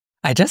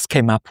I just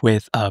came up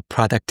with a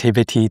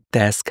productivity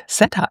desk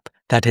setup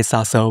that is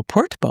also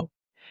portable.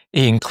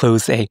 It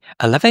includes a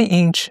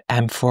 11-inch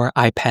M4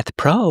 iPad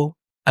Pro,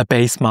 a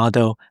base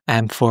model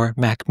M4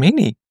 Mac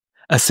Mini,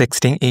 a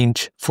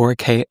 16-inch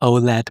 4K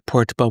OLED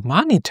portable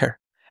monitor,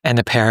 and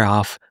a pair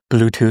of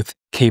Bluetooth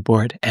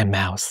keyboard and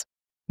mouse.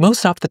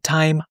 Most of the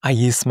time, I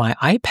use my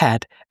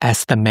iPad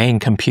as the main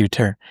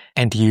computer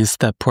and use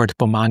the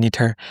portable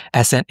monitor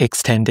as an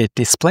extended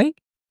display.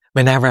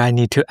 Whenever I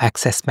need to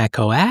access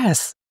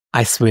macOS,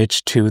 I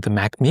switch to the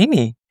Mac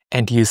Mini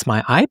and use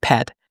my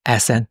iPad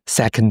as a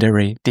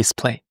secondary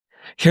display.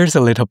 Here's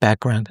a little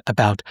background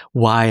about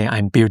why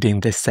I'm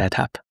building this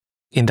setup.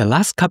 In the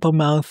last couple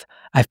months,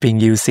 I've been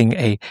using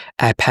a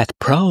iPad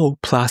Pro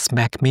plus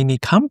Mac Mini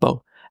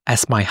combo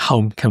as my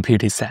home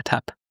computing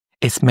setup.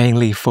 It's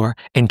mainly for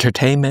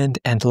entertainment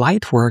and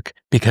light work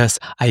because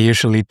I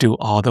usually do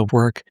all the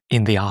work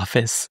in the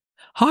office.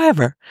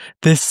 However,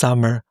 this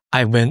summer,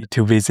 I went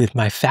to visit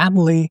my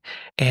family,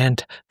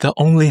 and the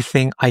only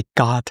thing I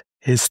got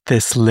is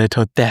this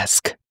little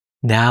desk.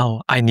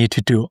 Now I need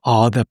to do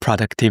all the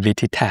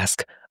productivity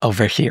tasks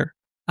over here.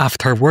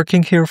 After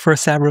working here for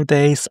several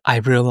days, I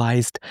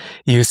realized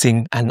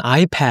using an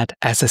iPad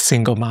as a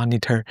single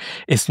monitor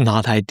is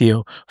not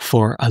ideal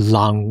for a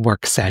long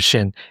work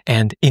session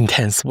and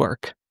intense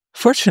work.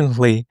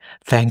 Fortunately,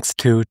 thanks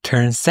to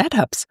Tern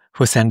Setups,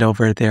 who sent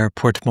over their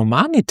portable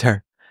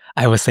monitor,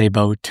 I was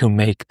able to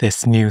make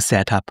this new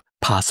setup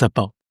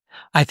possible.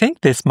 I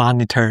think this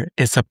monitor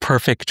is a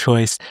perfect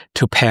choice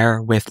to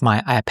pair with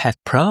my iPad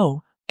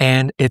Pro,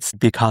 and it's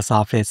because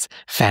of its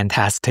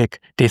fantastic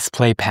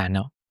display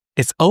panel.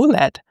 It's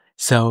OLED,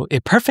 so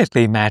it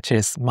perfectly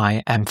matches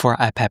my M4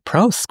 iPad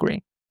Pro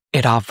screen.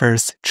 It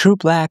offers true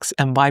blacks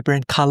and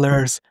vibrant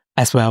colors,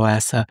 as well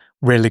as a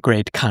really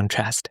great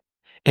contrast.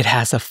 It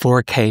has a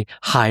 4K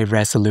high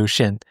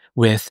resolution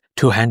with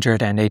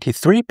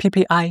 283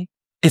 ppi.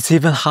 It's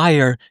even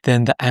higher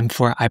than the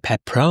M4 iPad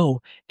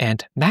Pro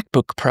and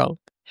MacBook Pro.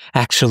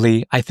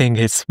 Actually, I think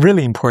it's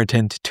really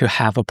important to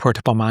have a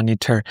portable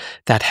monitor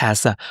that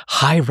has a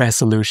high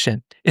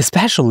resolution,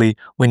 especially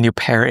when you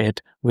pair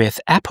it with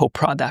Apple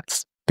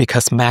products,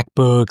 because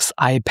MacBooks,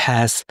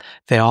 iPads,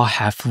 they all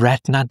have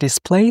Retina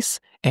displays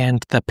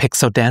and the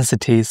pixel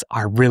densities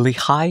are really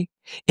high.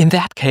 In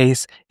that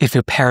case, if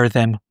you pair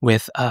them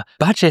with a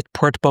budget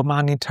portable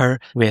monitor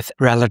with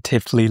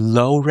relatively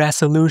low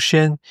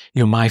resolution,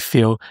 you might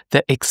feel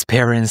the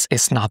experience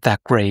is not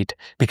that great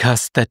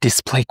because the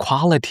display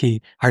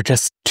quality are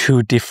just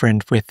too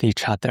different with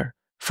each other.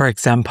 For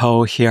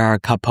example, here are a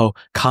couple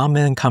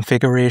common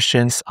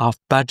configurations of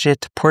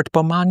budget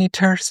portable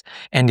monitors,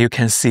 and you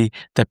can see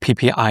the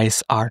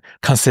PPIs are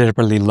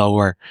considerably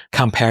lower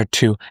compared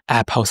to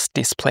Apple's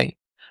display.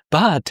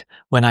 But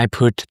when I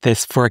put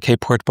this 4K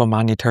portable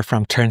monitor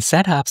from Tern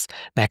Setups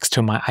next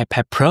to my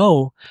iPad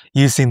Pro,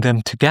 using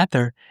them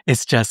together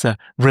is just a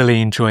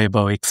really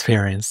enjoyable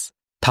experience.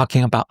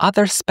 Talking about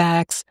other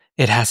specs,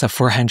 it has a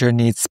 400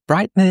 nits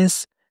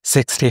brightness,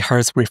 60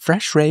 Hz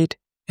refresh rate,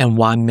 and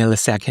 1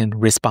 millisecond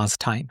response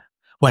time.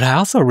 What I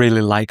also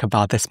really like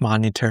about this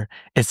monitor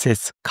is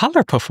its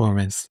color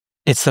performance.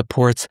 It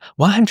supports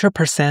 100%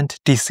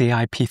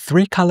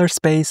 DCI-P3 color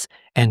space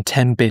and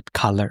 10-bit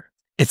color.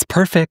 It's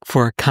perfect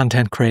for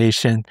content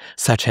creation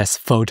such as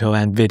photo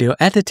and video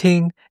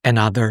editing and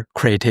other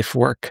creative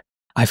work.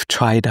 I've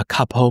tried a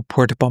couple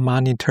portable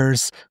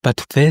monitors,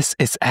 but this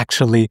is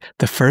actually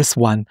the first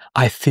one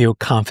I feel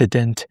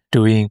confident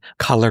doing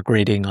color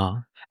grading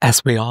on.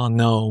 As we all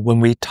know,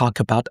 when we talk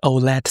about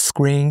OLED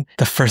screen,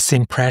 the first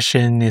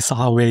impression is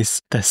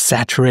always the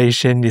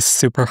saturation is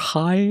super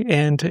high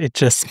and it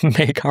just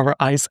makes our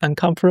eyes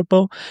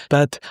uncomfortable.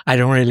 But I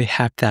don't really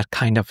have that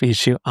kind of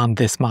issue on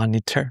this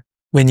monitor.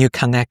 When you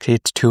connect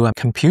it to a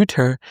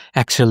computer,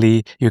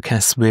 actually you can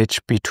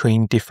switch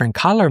between different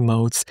color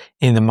modes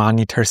in the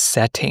monitor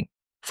setting.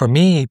 For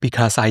me,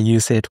 because I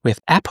use it with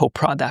Apple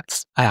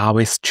products, I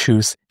always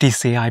choose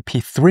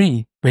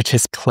DCI-P3, which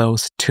is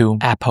close to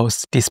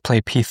Apple's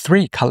Display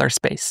P3 color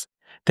space.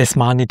 This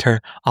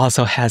monitor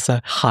also has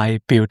a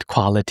high build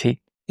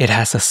quality. It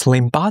has a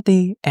slim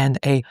body and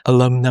an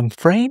aluminum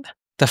frame.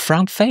 The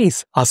front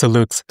face also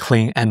looks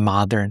clean and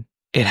modern.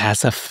 It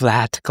has a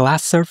flat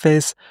glass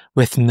surface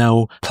with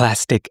no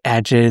plastic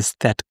edges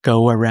that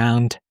go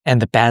around,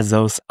 and the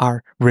bezels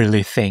are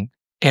really thin.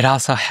 It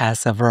also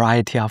has a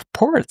variety of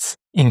ports,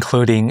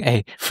 including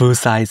a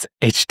full-size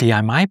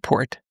HDMI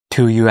port,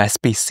 2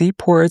 USB-C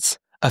ports,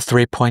 a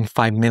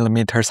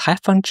 3.5mm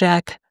headphone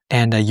jack,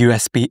 and a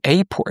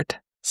USB-A port.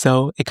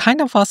 So it kind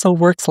of also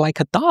works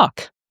like a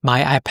dock.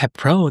 My iPad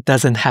Pro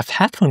doesn't have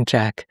headphone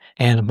jack,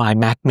 and my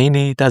Mac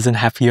Mini doesn't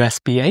have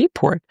USB-A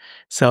port.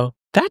 So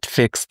that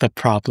fixed the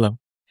problem.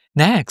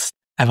 Next,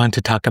 I want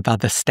to talk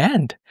about the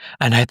stand,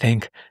 and I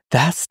think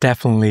that's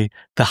definitely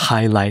the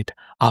highlight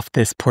of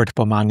this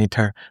portable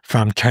monitor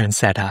from Tern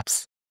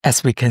Setups.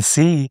 As we can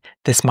see,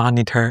 this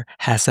monitor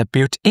has a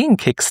built-in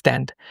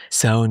kickstand,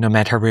 so no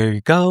matter where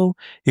you go,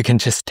 you can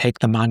just take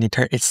the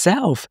monitor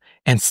itself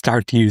and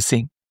start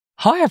using.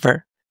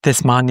 However,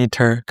 This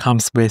monitor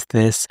comes with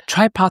this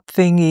tripod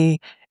thingy.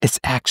 It's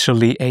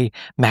actually a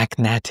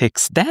magnetic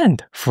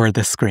stand for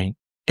the screen.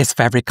 It's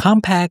very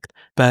compact,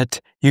 but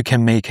you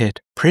can make it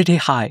pretty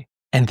high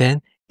and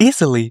then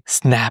easily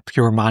snap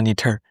your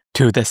monitor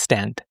to the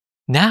stand.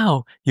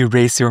 Now you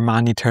raise your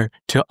monitor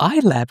to eye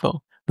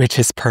level, which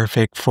is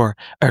perfect for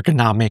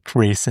ergonomic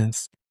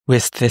reasons.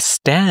 With this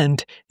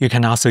stand, you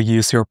can also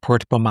use your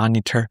portable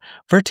monitor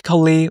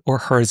vertically or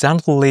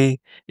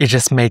horizontally. It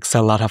just makes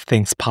a lot of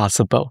things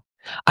possible.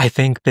 I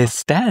think this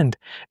stand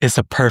is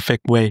a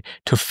perfect way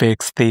to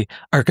fix the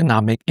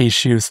ergonomic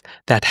issues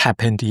that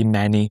happened in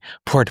many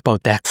portable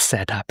desk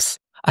setups.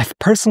 I've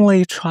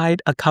personally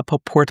tried a couple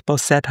portable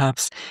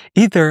setups.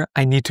 Either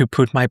I need to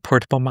put my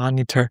portable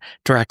monitor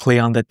directly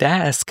on the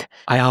desk,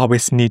 I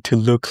always need to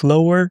look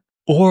lower,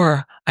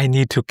 or I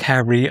need to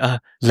carry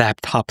a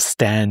laptop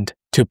stand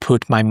to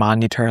put my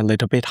monitor a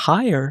little bit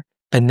higher.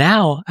 But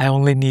now I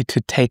only need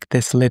to take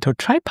this little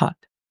tripod.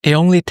 It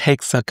only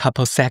takes a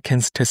couple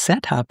seconds to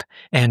set up,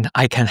 and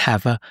I can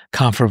have a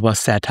comfortable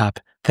setup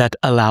that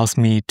allows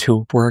me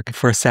to work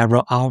for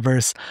several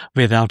hours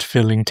without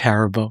feeling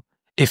terrible.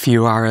 If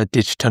you are a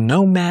digital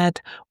nomad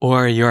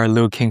or you're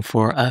looking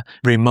for a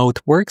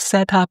remote work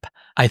setup,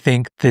 I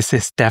think this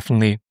is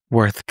definitely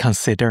worth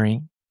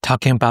considering.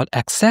 Talking about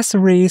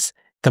accessories,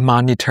 the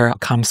monitor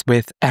comes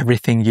with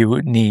everything you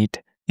would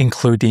need,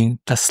 including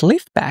the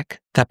sleeve bag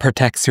that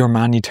protects your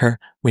monitor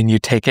when you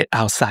take it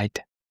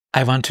outside.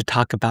 I want to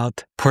talk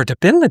about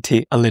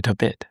portability a little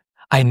bit.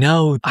 I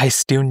know I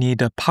still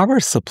need a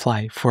power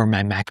supply for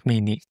my Mac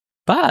Mini,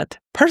 but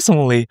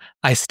personally,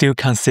 I still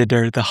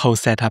consider the whole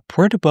setup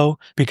portable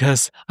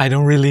because I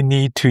don't really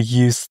need to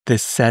use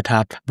this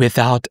setup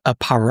without a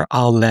power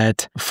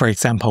outlet, for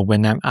example,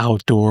 when I'm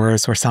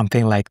outdoors or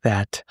something like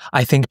that.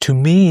 I think to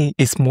me,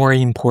 it's more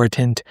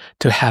important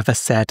to have a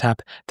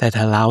setup that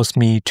allows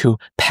me to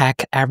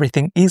pack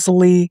everything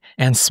easily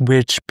and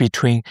switch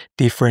between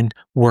different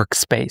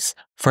workspace.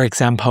 For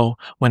example,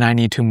 when I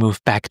need to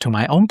move back to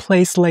my own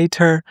place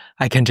later,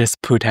 I can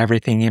just put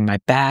everything in my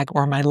bag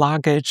or my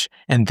luggage,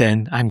 and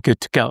then I'm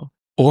good to go.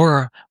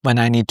 Or when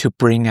I need to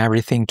bring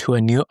everything to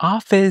a new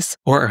office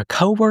or a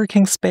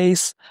co-working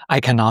space, I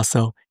can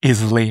also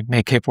easily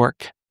make it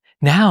work.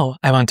 Now,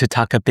 I want to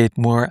talk a bit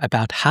more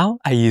about how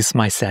I use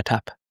my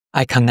setup.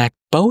 I connect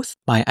both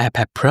my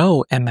iPad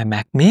Pro and my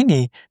Mac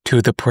Mini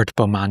to the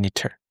portable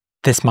monitor.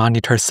 This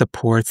monitor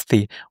supports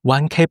the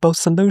one cable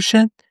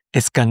solution.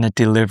 It's gonna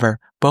deliver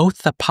both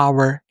the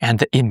power and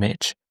the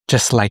image,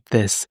 just like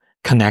this,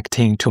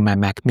 connecting to my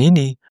Mac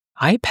Mini,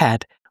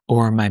 iPad,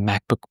 or my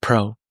MacBook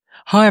Pro.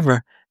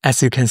 However,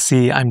 as you can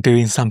see, I'm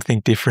doing something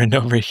different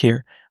over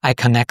here. I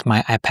connect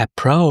my iPad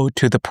Pro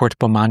to the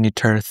portable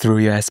monitor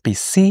through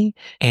USB-C,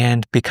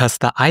 and because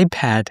the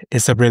iPad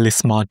is a really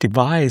small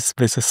device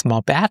with a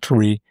small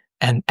battery,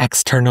 an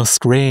external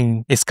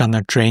screen is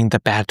gonna drain the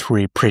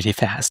battery pretty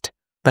fast.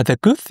 But the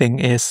good thing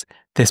is,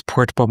 this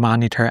portable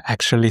monitor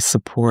actually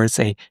supports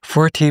a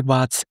 40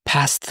 watts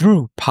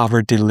pass-through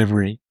power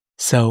delivery.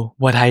 So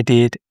what I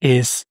did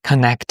is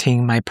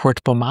connecting my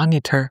portable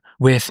monitor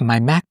with my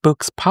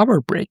MacBook's power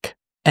brick.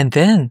 And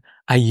then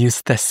I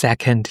used the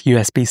second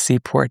USB-C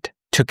port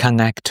to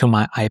connect to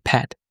my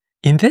iPad.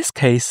 In this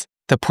case,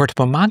 the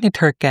portable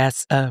monitor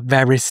gets a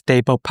very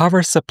stable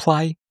power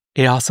supply.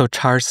 It also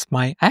charges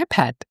my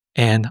iPad.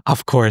 And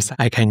of course,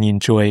 I can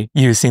enjoy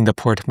using the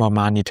portable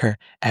monitor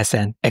as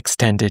an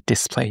extended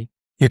display.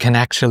 You can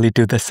actually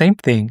do the same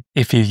thing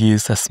if you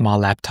use a small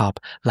laptop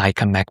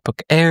like a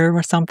MacBook Air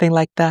or something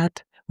like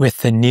that. With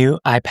the new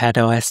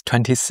iPadOS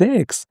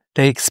 26,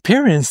 the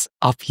experience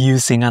of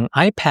using an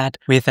iPad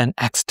with an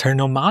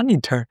external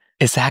monitor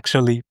is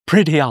actually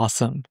pretty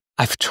awesome.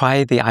 I've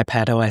tried the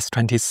iPadOS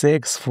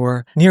 26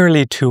 for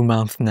nearly 2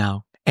 months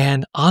now.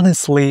 And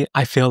honestly,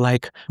 I feel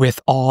like with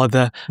all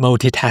the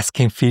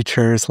multitasking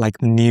features like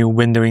the new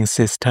windowing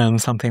system,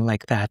 something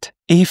like that,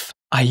 if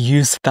I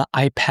use the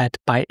iPad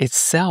by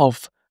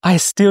itself, I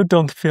still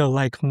don't feel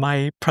like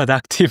my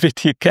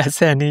productivity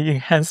gets any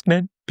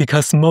enhancement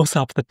because most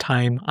of the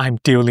time I'm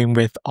dealing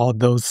with all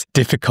those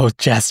difficult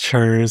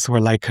gestures or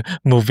like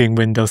moving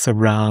windows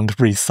around,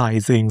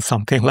 resizing,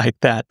 something like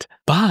that.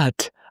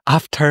 But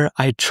after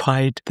I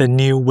tried the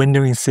new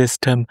windowing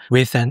system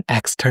with an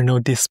external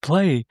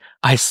display,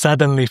 I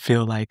suddenly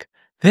feel like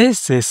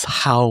this is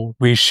how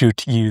we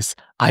should use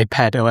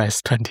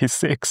iPadOS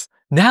 26.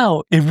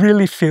 Now it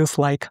really feels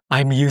like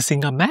I'm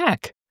using a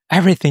Mac.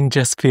 Everything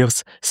just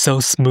feels so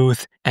smooth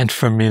and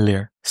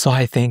familiar. So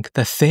I think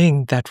the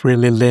thing that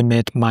really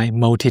limits my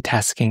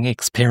multitasking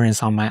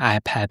experience on my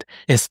iPad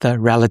is the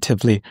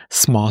relatively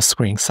small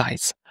screen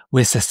size.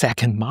 With a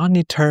second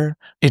monitor,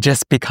 it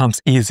just becomes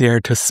easier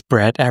to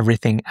spread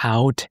everything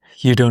out.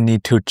 You don't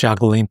need to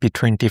juggle in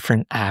between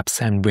different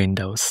apps and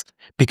windows.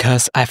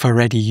 Because I've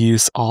already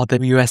used all the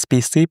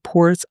USB-C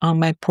ports on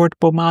my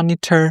portable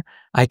monitor,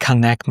 I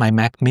connect my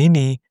Mac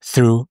Mini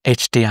through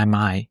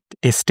HDMI.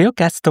 It still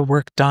gets the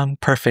work done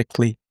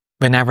perfectly.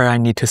 Whenever I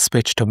need to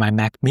switch to my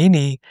Mac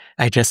Mini,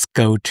 I just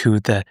go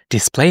to the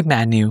display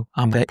menu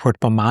on the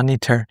portable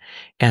monitor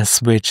and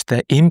switch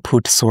the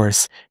input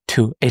source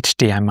to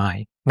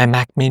HDMI. My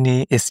Mac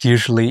Mini is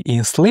usually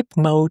in sleep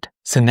mode,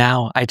 so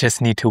now I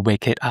just need to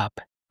wake it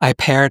up. I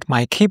paired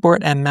my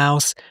keyboard and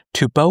mouse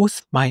to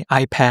both my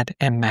iPad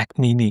and Mac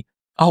Mini.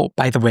 Oh,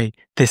 by the way,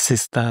 this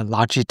is the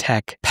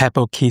Logitech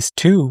Pebble Keys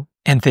 2,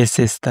 and this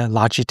is the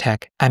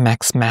Logitech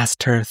MX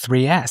Master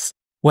 3S.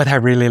 What I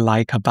really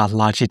like about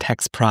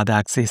Logitech's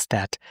products is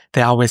that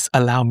they always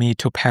allow me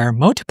to pair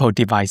multiple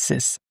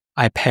devices.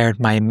 I paired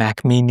my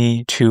Mac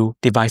Mini to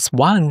device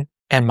 1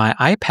 and my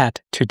iPad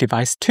to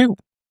device 2.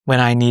 When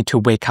I need to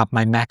wake up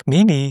my Mac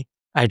Mini,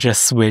 I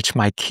just switch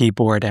my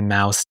keyboard and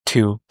mouse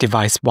to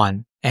device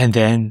 1, and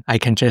then I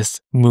can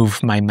just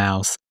move my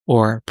mouse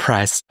or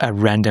press a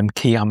random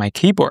key on my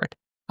keyboard.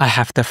 I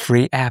have the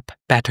free app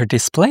Better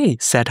Display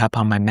set up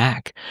on my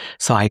Mac,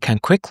 so I can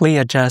quickly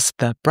adjust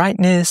the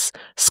brightness,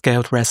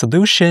 scaled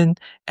resolution,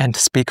 and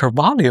speaker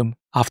volume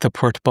of the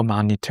portable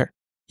monitor.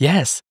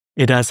 Yes,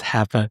 it does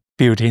have a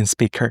built-in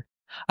speaker.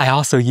 I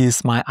also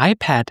use my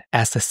iPad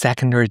as a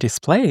secondary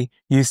display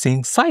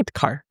using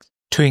Sidecar.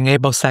 To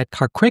enable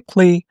Sidecar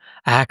quickly,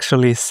 I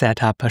actually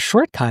set up a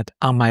shortcut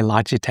on my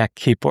Logitech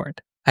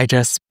keyboard. I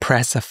just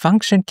press a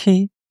function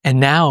key,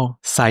 and now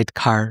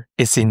Sidecar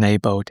is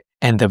enabled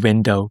and the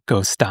window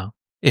goes down.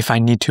 If I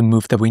need to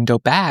move the window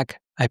back,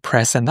 I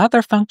press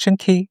another function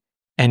key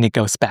and it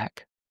goes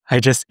back. I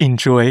just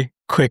enjoy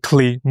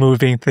quickly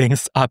moving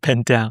things up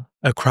and down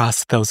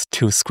across those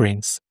two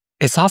screens.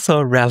 It's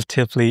also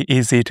relatively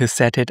easy to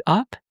set it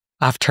up.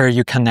 After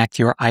you connect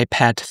your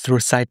iPad through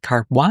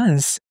Sidecar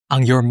once,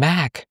 on your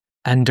Mac,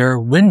 under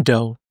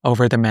Window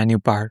over the menu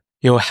bar,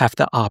 you'll have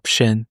the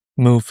option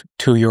Move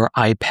to your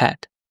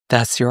iPad.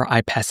 That's your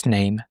iPad's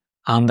name.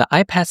 On the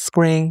iPad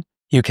screen,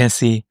 you can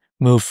see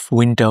Move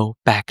Window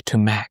back to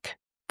Mac.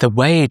 The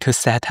way to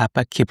set up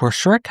a keyboard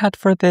shortcut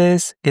for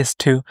this is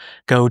to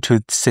go to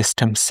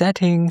System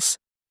Settings,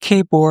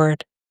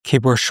 Keyboard,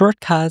 Keyboard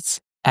Shortcuts,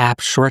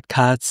 App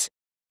Shortcuts,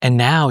 and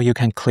now you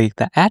can click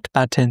the Add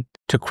button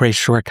to create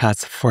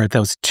shortcuts for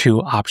those two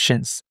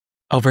options.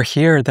 Over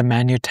here, the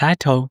menu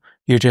title,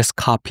 you just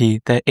copy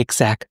the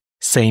exact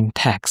same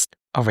text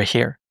over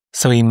here.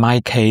 So in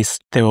my case,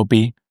 there will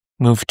be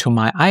Move to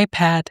my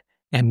iPad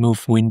and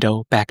Move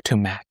Window back to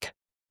Mac.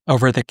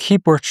 Over the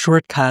keyboard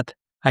shortcut,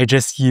 I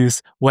just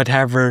use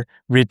whatever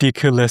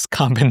ridiculous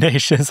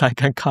combinations I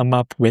can come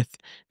up with,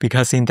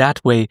 because in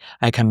that way,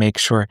 I can make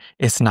sure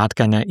it's not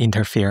gonna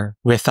interfere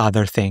with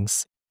other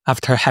things.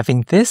 After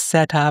having this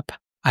set up,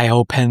 I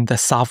open the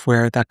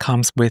software that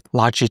comes with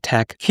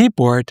Logitech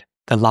keyboard,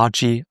 the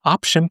Logi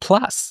Option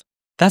Plus.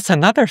 That's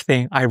another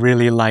thing I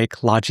really like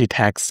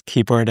Logitech's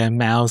keyboard and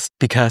mouse,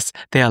 because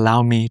they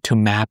allow me to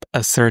map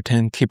a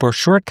certain keyboard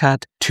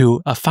shortcut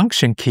to a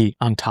function key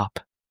on top.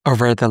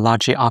 Over the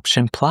Logi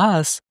Option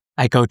Plus,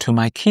 I go to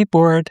my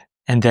keyboard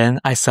and then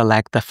I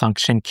select the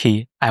function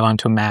key I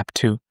want to map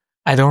to.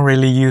 I don't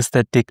really use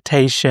the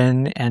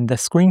dictation and the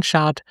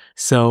screenshot,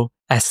 so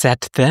I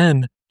set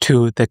them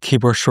to the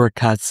keyboard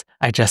shortcuts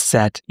I just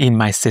set in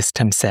my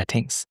system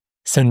settings.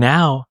 So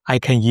now I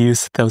can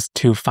use those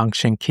two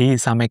function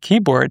keys on my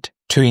keyboard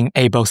to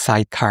enable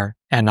Sidecar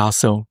and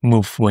also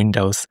move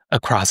windows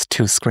across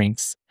two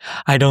screens.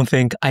 I don't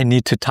think I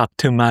need to talk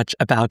too much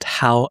about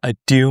how a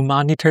dual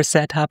monitor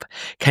setup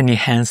can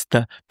enhance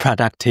the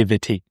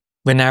productivity.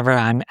 Whenever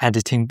I'm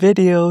editing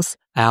videos,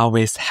 I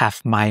always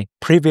have my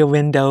preview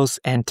windows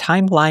and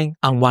timeline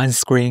on one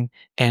screen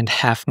and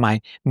have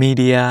my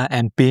media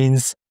and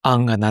bins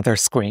on another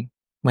screen.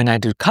 When I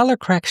do color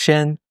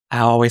correction, I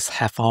always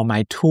have all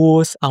my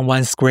tools on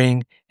one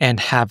screen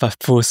and have a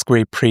full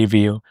screen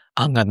preview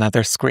on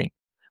another screen.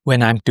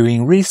 When I'm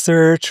doing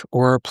research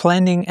or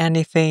planning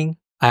anything,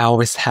 I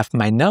always have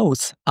my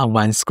notes on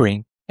one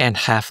screen and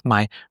have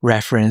my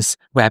reference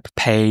web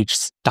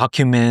pages,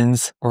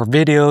 documents, or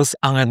videos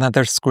on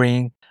another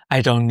screen.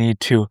 I don't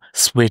need to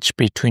switch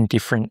between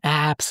different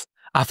apps.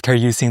 After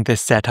using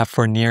this setup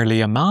for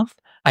nearly a month,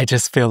 I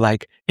just feel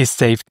like it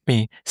saved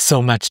me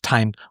so much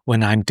time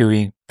when I'm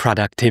doing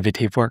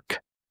productivity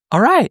work.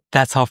 Alright,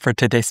 that's all for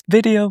today's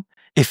video.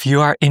 If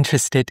you are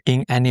interested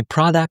in any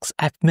products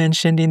I've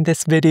mentioned in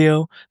this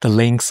video, the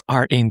links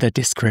are in the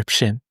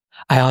description.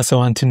 I also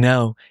want to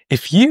know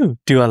if you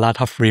do a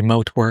lot of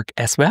remote work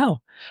as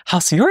well.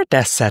 How's your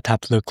desk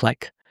setup look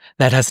like?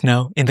 Let us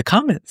know in the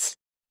comments.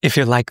 If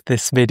you like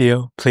this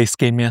video, please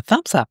give me a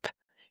thumbs up.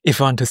 If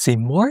you want to see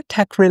more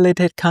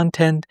tech-related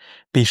content,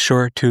 be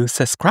sure to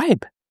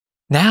subscribe.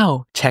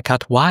 Now, check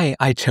out why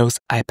I chose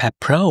iPad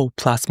Pro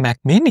plus Mac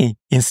Mini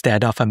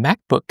instead of a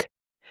MacBook.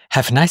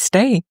 Have a nice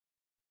day.